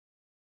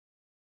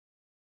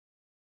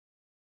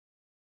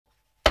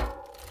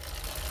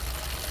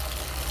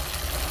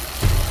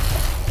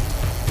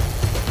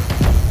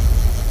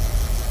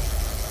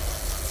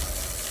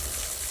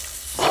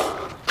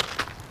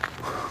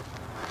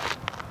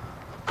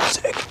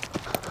Sick.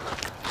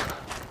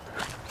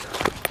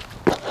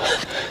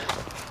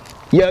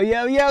 Yo,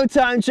 yo, yo,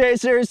 time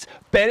chasers.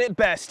 Bennett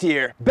Best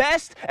here.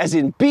 Best as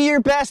in be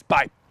your best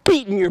by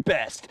beating your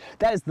best.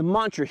 That is the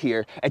mantra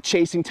here at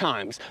Chasing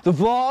Times, the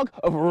vlog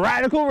of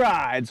radical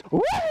rides.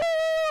 Woo!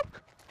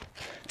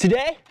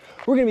 Today,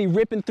 we're gonna be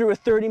ripping through a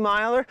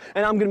 30-miler,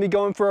 and I'm gonna be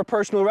going for a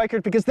personal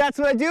record because that's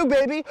what I do,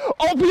 baby.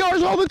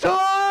 OPRs all the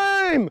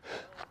time!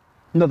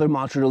 Another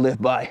mantra to live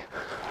by.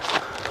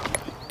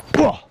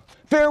 Whoa.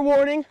 Fair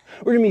warning,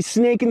 we're gonna be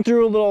snaking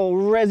through a little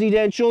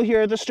residential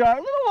here at the start.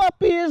 Little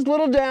uppies,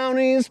 little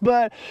downies,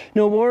 but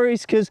no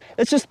worries, because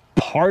it's just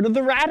part of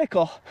the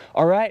radical.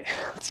 All right,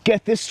 let's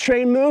get this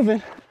train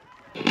moving.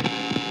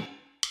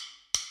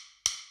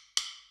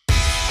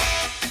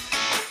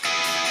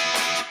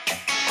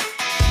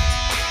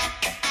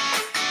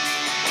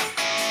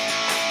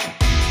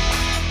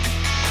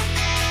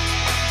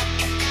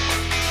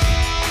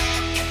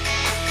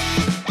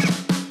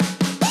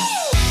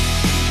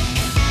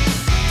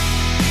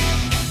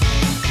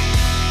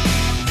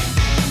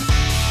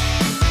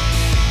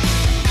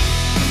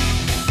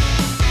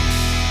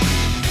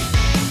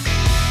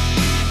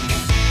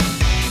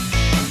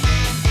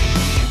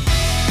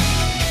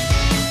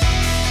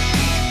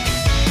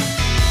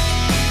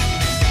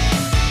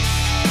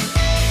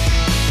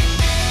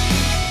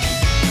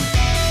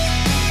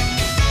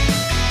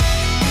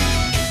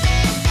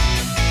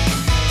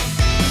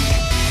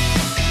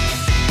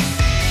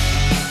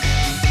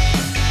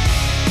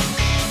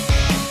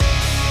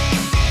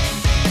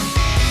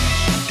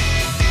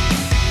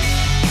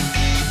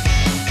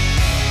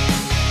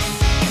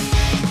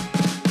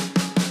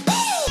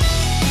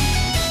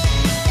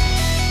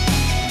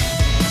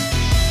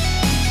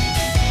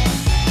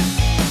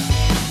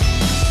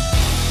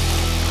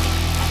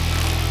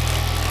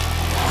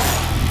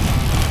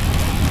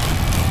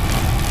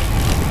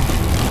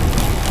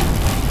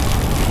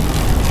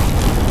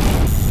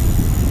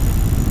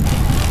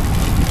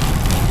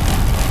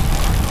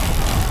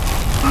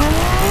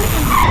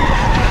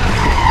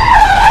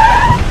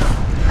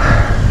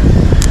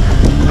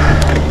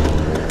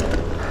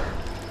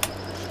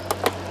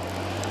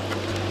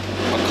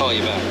 Call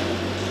you back.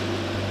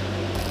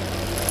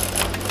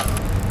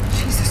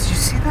 Jesus, you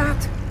see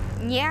that?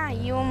 Yeah,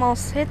 you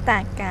almost hit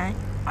that guy.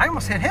 I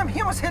almost hit him. He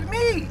almost hit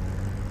me.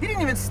 He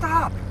didn't even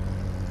stop.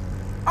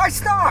 I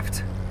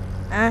stopped.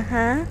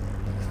 Uh-huh.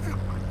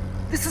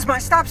 This is my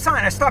stop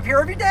sign. I stop here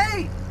every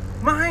day.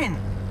 Mine.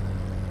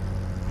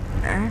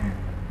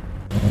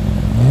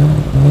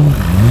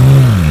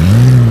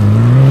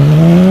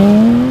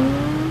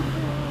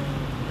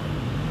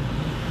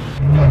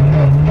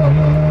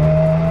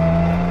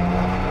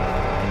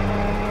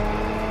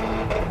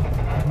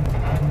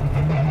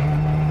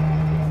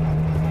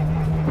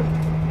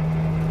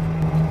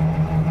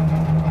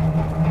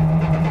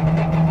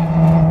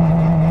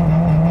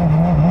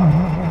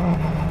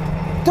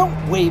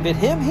 Don't wave at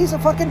him. He's a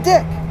fucking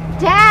dick.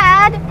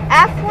 Dad!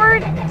 F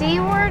word, D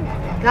word,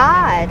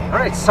 God. All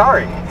right,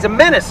 sorry. He's a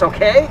menace,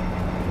 okay?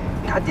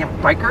 Goddamn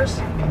bikers.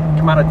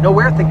 Come out of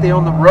nowhere, think they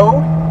own the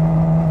road.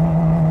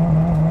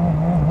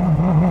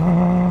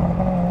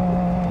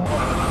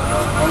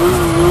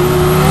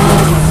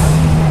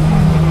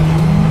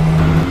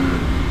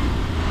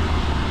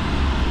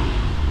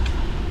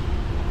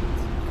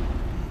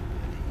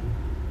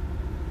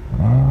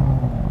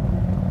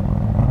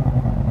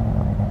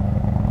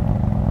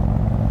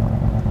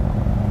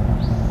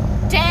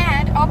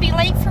 Dad, I'll be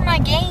late for my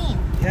game.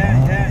 Yeah.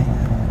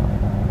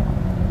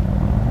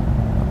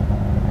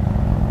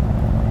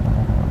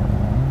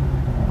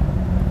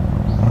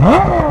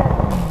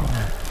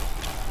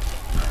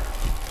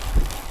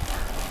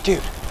 Dude,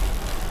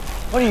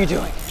 what are you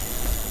doing?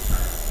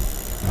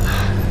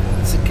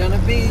 What's it gonna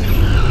be?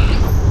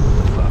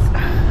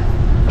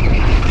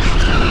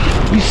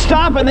 You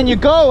stop and then you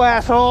go,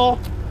 asshole!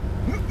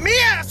 Me,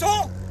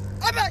 asshole?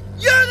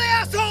 You're the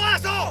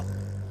asshole!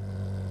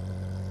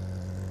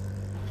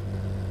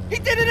 He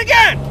did it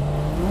again!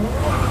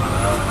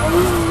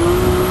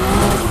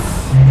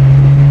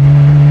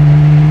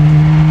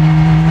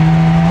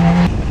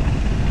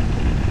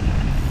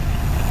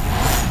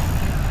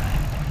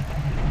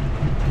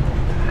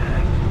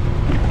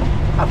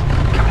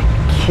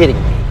 Kidding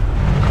me.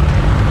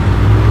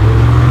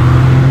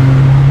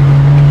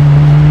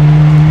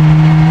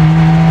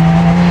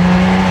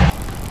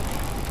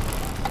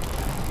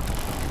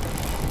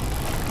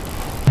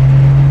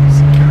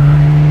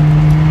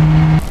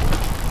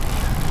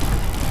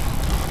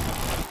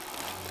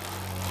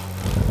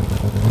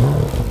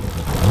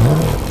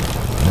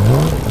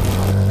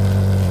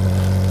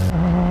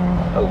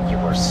 Oh, you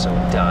are so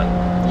done.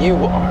 You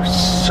are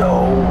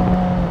so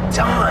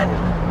done.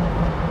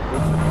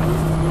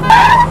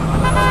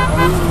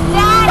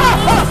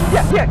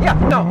 Yeah.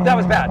 No, that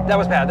was bad.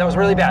 That was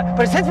really bad.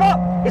 But it's his fault.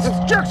 It's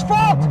this jerk's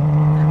fault.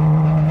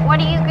 What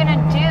are you gonna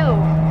do?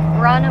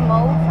 Run him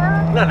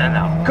over?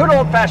 No. Good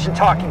old-fashioned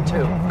talking to.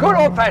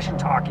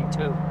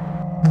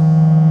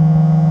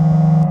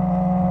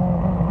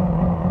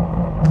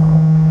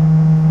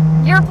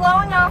 You're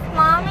blowing off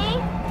Mommy?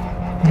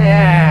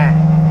 Yeah.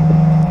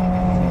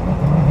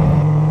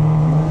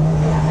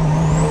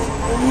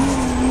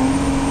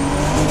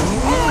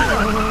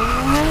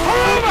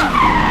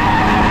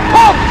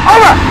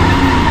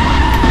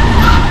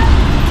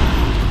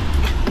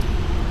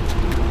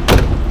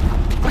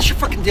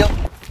 fucking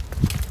deal.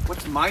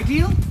 What's my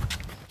deal?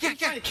 Yeah.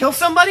 Trying to kill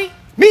somebody?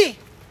 Me?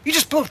 You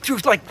just blew through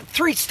like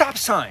 3 stop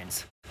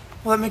signs.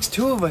 Well, that makes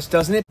 2 of us,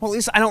 doesn't it? Well, at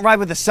least I don't ride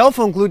with a cell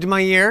phone glued to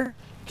my ear.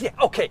 Yeah,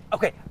 okay.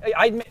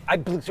 I admit I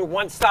blew through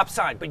 1 stop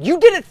sign, but you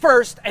did it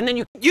first, and then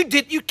you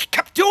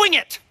kept doing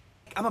it.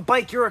 I'm a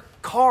bike, you're a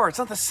car. It's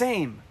not the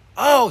same.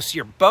 Oh, so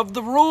you're above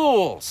the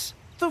rules.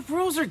 The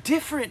rules are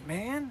different,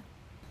 man.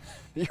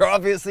 You're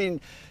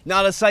obviously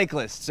not a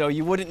cyclist, so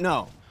you wouldn't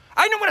know.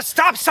 I know what a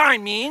stop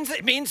sign means.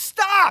 It means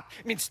stop.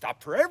 It means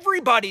stop for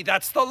everybody.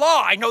 That's the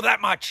law. I know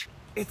that much.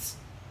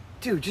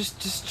 Dude,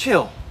 just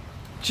chill.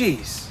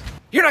 Jeez.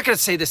 You're not gonna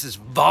say this is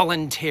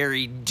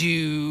voluntary,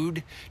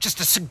 dude. Just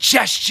a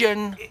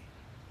suggestion.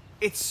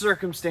 It's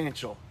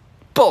circumstantial.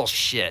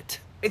 Bullshit.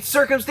 It's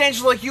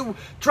circumstantial like you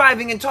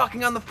driving and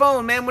talking on the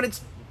phone, man, when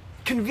it's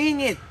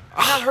convenient.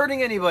 You're not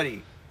hurting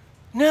anybody.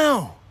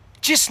 No.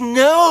 Just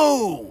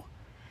no.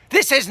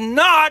 This is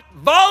not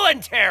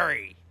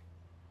voluntary.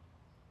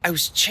 I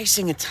was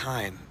chasing a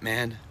time,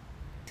 man.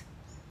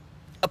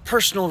 A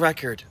personal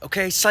record,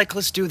 okay?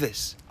 Cyclists do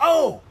this.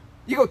 Oh,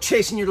 you go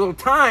chasing your little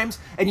times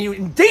and you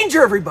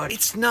endanger everybody.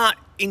 It's not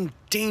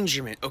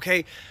endangerment,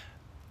 okay?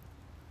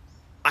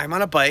 I'm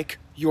on a bike,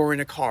 you're in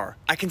a car.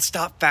 I can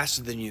stop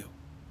faster than you.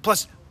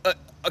 Plus,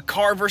 a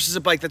car versus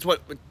a bike, that's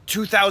what,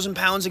 2,000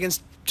 pounds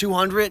against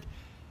 200?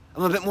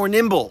 I'm a bit more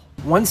nimble.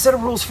 1 set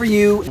of rules for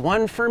you,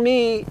 1 for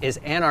me is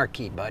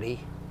anarchy,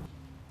 buddy.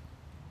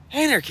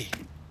 Anarchy.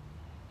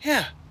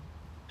 Yeah,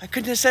 I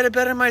couldn't have said it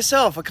better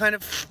myself. A kind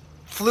of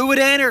fluid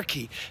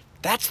anarchy.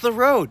 That's the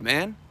road,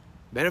 man.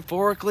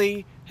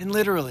 Metaphorically and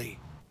literally.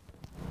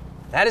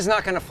 That is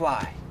not gonna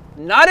fly.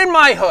 Not in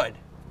my hood.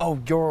 Oh,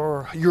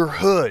 your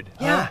hood.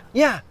 Huh?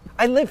 Yeah,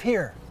 I live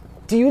here.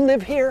 Do you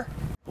live here?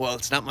 Well,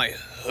 it's not my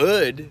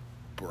hood,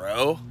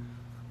 bro.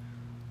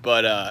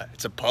 But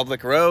it's a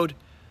public road.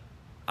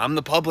 I'm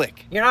the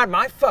public. You're not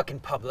my fucking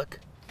public.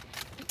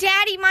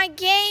 Daddy, my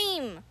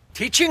game.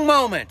 Teaching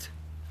moment.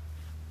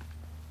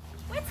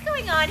 What's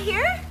going on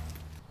here?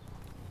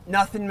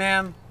 Nothing,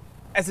 ma'am.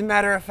 As a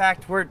matter of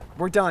fact, we're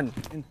done.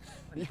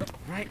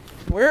 Right?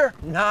 We're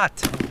not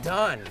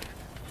done.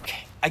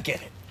 Okay, I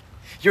get it.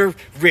 You're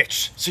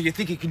rich, so you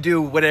think you can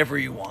do whatever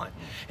you want.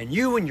 And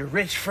you and your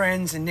rich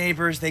friends and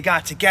neighbors, they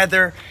got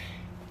together.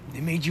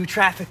 They made you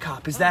traffic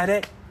cop. Is that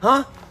it?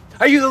 Huh?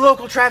 Are you the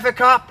local traffic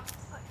cop?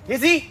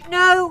 Is he?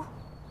 No.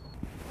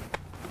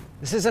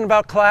 This isn't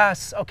about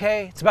class,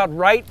 okay? It's about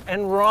right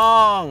and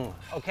wrong,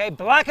 okay?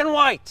 Black and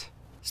white.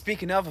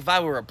 Speaking of, if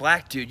I were a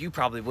black dude, you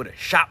probably would have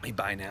shot me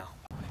by now.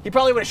 You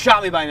probably would have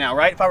shot me by now,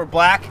 right? If I were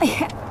black?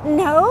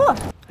 No.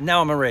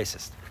 Now I'm a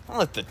racist.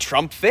 Well, if the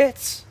Trump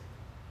fits.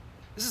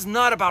 This is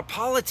not about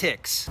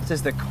politics.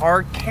 Says the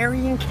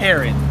card-carrying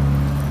Karen.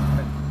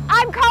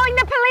 I'm calling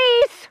the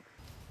police.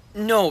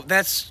 No,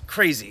 that's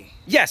crazy.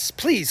 Yes,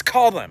 please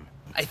call them.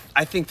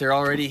 I think they're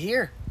already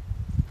here.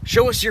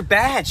 Show us your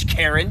badge,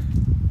 Karen.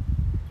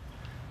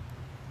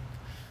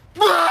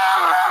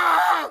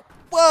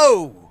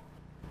 Whoa!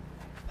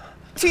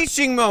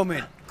 Teaching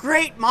moment.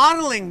 Great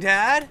modeling,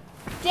 Dad.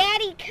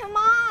 Daddy, come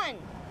on.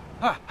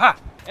 Ha.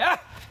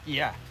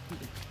 Yeah.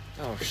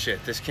 Oh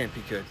shit, this can't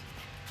be good.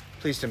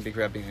 Please don't be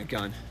grabbing a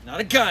gun. Not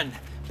a gun.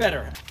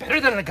 Better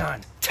than a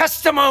gun.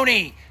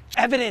 Testimony,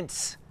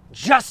 evidence,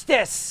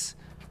 justice.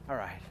 All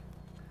right.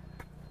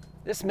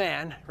 This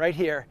man right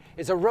here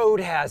is a road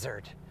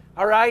hazard.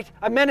 All right,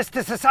 a menace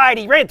to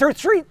society. He ran through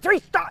three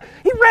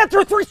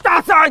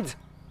stop signs.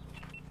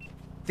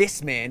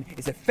 This man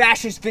is a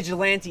fascist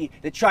vigilante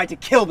that tried to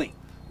kill me.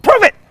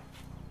 Prove it.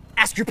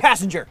 Ask your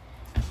passenger.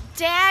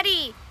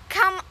 Daddy,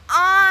 come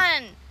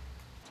on.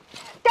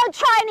 Don't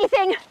try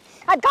anything.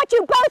 I've got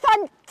you both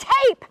on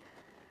tape.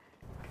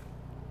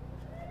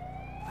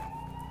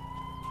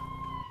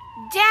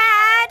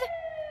 Dad.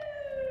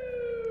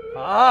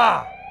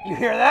 Ah, you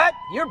hear that?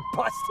 You're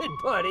busted,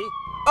 buddy.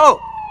 Oh,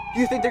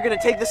 you think they're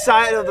gonna take the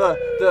side of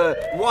the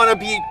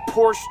wannabe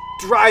Porsche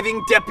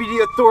driving deputy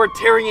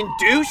authoritarian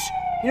douche?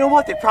 You know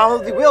what? They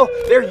probably will.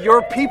 They're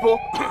your people.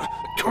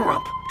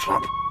 Trumpity.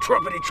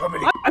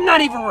 I'm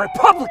not even a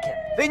Republican.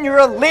 Then you're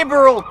a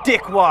liberal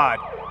dickwad.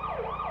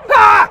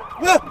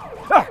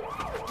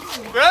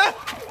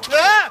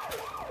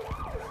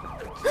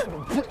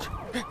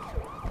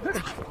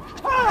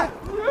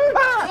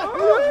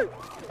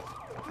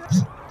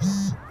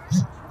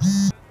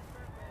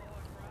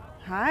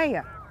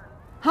 Hi.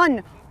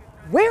 Hun,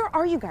 where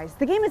are you guys?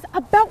 The game is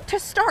about to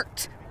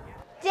start.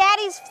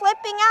 Daddy's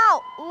flipping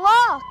out.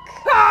 Look.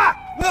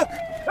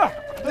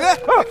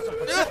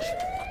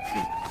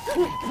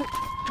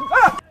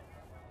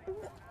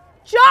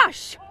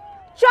 Josh!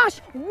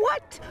 Josh,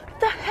 what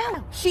the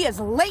hell? She is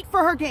late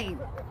for her game.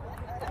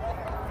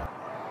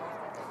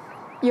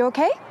 You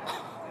okay?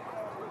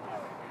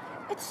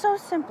 It's so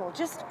simple.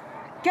 Just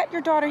get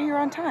your daughter here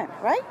on time,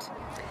 right?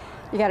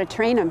 You gotta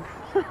train them.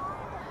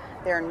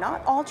 They're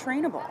not all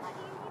trainable.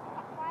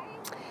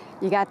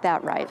 You got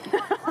that right.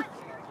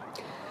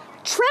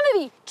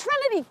 Trinity!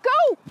 Trinity,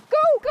 go!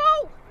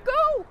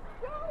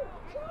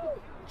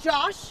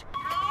 Josh?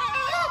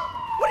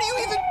 What are you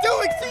even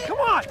doing? See, come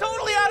on,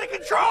 totally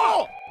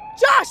control!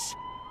 Josh!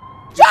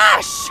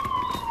 Josh!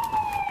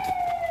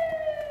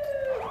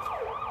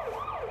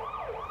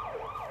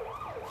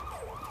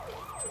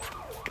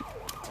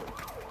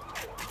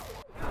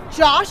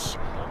 Josh?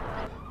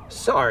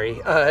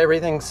 Sorry,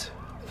 everything's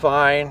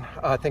fine.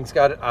 Things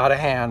got out of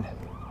hand.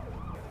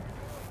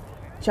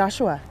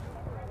 Joshua,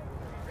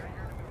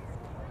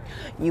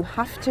 you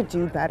have to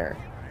do better.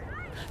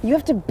 You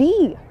have to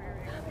be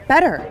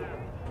better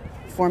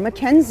for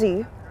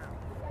Mackenzie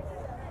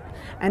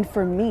and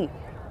for me.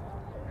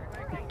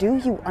 Do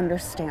you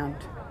understand?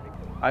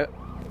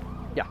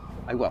 Yeah,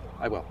 I will.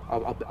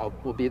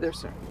 We'll be there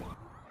soon.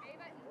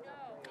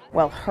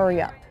 Well,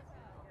 hurry up.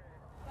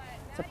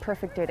 It's a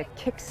perfect day to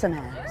kick some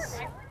ass.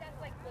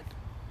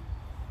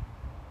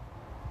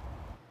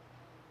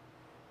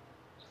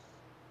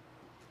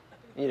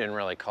 You didn't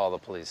really call the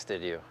police,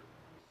 did you?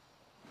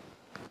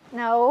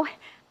 No,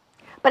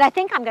 but I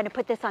think I'm going to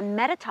put this on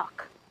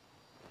MetaTalk.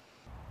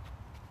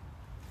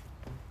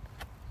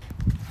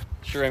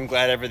 Sure, I'm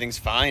glad everything's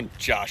fine,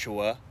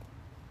 Joshua.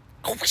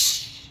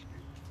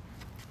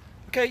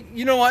 Okay,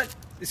 you know what?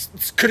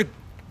 This could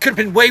have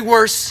been way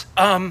worse.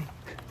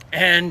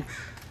 And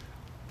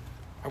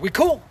are we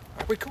cool?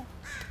 Are we cool?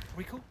 Are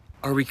we cool?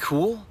 Are we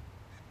cool?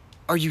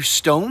 Are you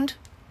stoned?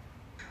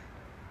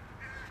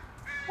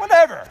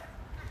 Whatever.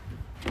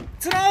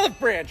 It's an olive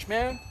branch,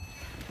 man.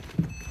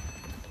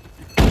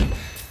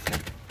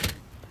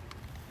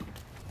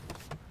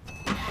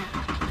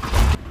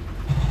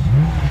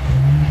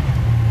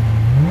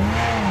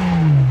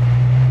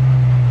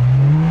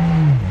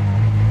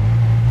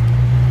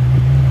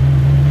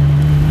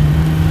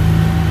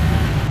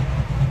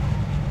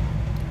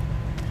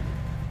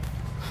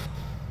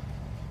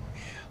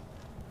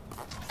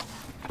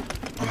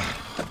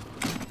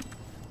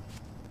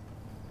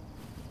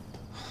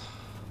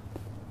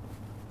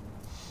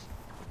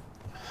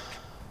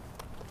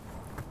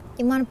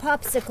 You want a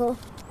popsicle?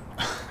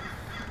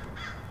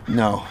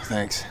 No,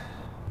 thanks.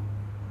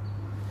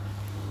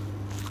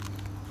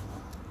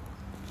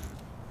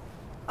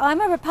 I'm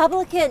a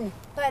Republican,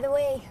 by the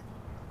way.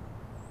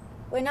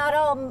 We're not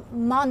all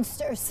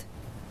monsters.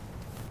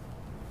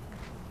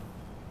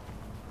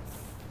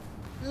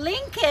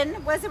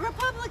 Lincoln was a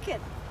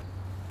Republican.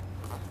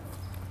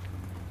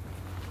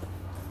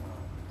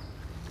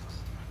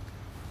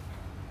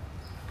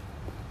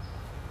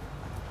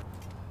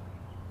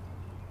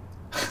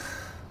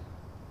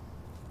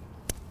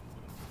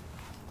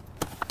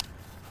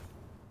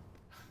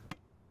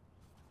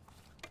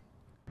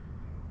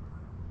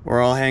 We're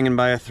all hanging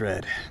by a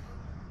thread.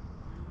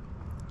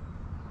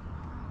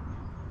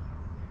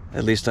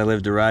 At least I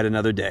live to ride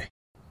another day.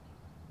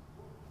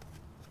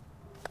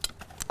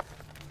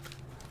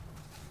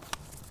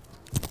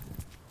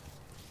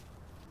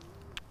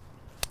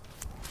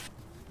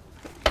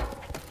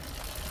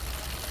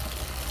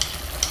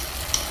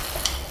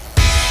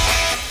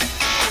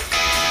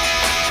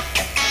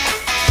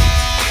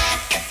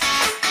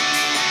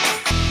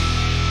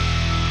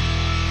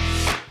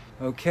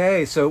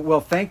 Okay, so, well,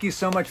 thank you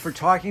so much for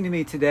talking to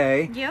me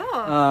today.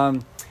 Yeah.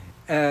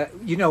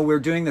 You know, we're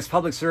doing this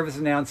public service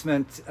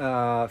announcement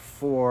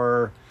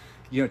for,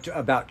 you know,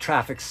 about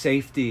traffic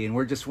safety, and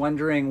we're just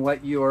wondering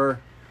what your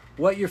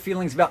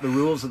feelings about the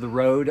rules of the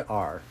road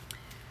are.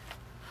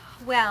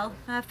 Well,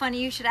 funny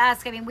you should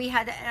ask. I mean, we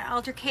had an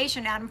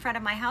altercation out in front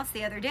of my house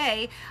the other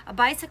day. A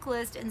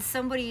bicyclist and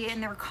somebody in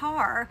their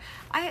car.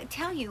 I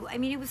tell you, I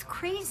mean, it was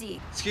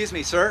crazy. Excuse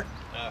me, sir.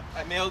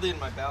 I mailed in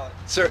my ballot.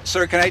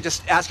 Sir, can I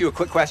just ask you a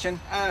quick question?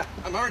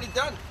 I'm already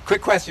done.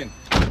 Quick question.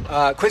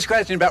 Quick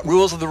question about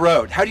rules of the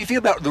road. How do you feel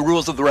about the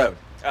rules of the road?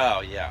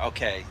 Oh, yeah,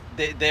 okay.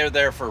 They're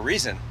there for a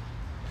reason.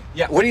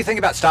 Yeah, what do you think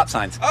about stop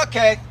signs?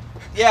 Okay,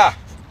 yeah.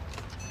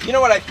 You know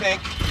what I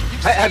think?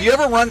 Have you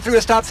ever run through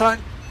a stop sign?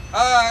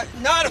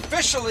 Not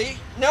officially.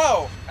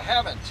 No, I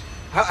haven't.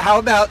 How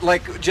about,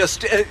 like,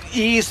 just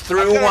ease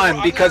through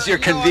one because you're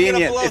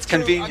convenient? It's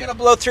convenient. I'm gonna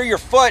blow through your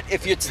foot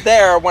if it's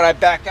there when I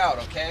back out,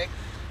 okay?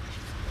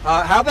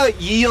 How about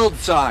yield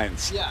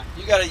signs? Yeah,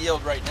 you gotta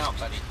yield right now,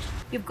 buddy.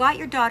 You've got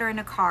your daughter in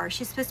a car.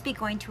 She's supposed to be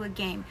going to a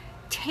game.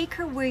 Take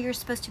her where you're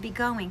supposed to be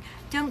going.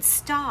 Don't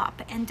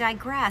stop and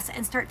digress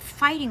and start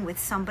fighting with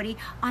somebody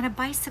on a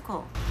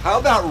bicycle. How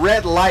about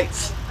red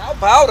lights? How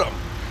about them?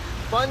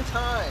 Fun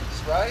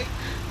times, right?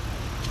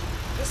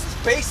 This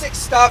is basic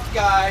stuff,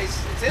 guys.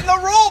 It's in the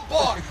rule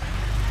book.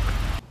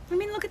 I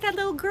mean, look at that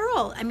little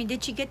girl. I mean,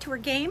 did she get to her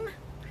game?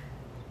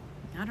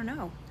 I don't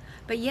know.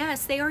 But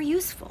yes, they are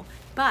useful.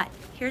 But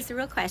here's the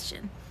real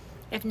question.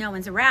 If no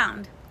one's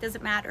around, does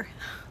it matter?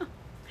 I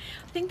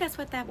think that's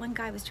what that one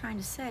guy was trying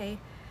to say.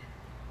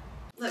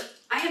 Look,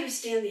 I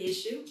understand the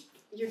issue.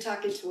 You're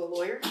talking to a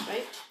lawyer,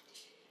 right?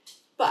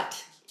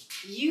 But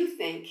you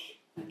think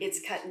it's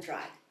cut and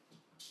dry.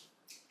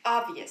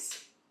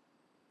 Obvious.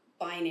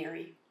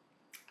 Binary.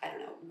 I don't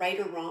know, right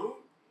or wrong.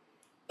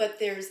 But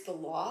there's the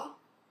law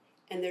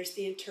and there's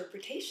the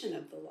interpretation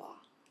of the law.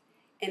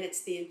 And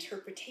it's the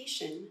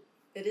interpretation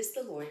that is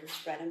the lawyer's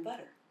bread and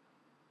butter.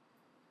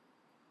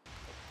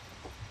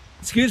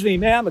 Excuse me,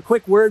 ma'am, a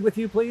quick word with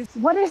you, please.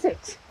 What is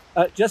it?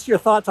 Just your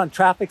thoughts on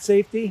traffic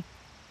safety?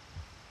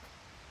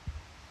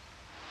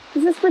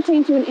 Does this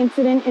pertain to an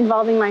incident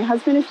involving my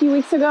husband a few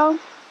weeks ago?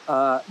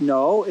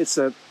 No, it's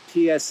a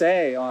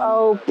PSA on...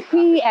 Oh,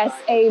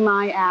 PSA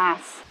my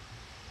ass.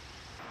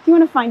 Do you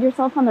want to find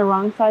yourself on the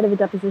wrong side of a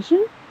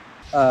deposition?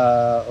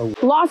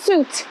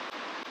 Lawsuit!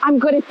 I'm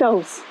good at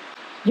those.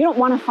 You don't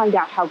want to find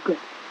out how good.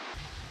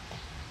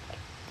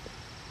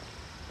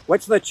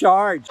 What's the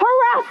charge?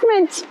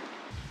 Harassment!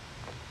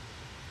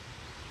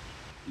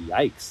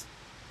 Yikes.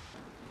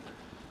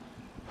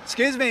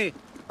 Excuse me,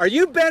 are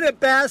you Ben at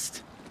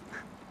Best?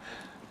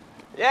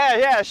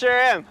 Yeah, sure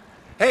am.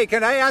 Hey,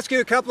 can I ask you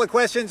a couple of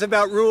questions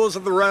about rules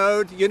of the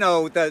road? You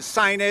know, the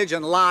signage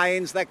and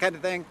lines, that kind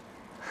of thing?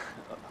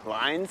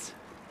 Lines?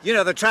 You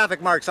know, the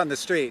traffic marks on the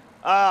street.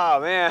 Oh,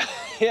 man,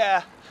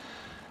 yeah.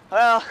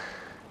 Well,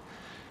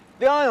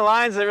 the only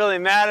lines that really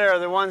matter are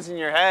the ones in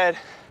your head.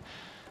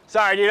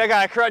 Sorry, dude, I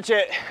gotta crutch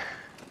it.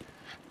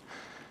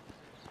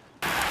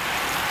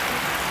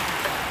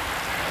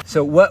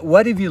 So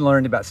what have you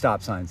learned about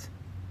stop signs?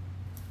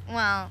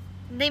 Well,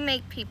 they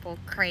make people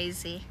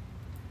crazy.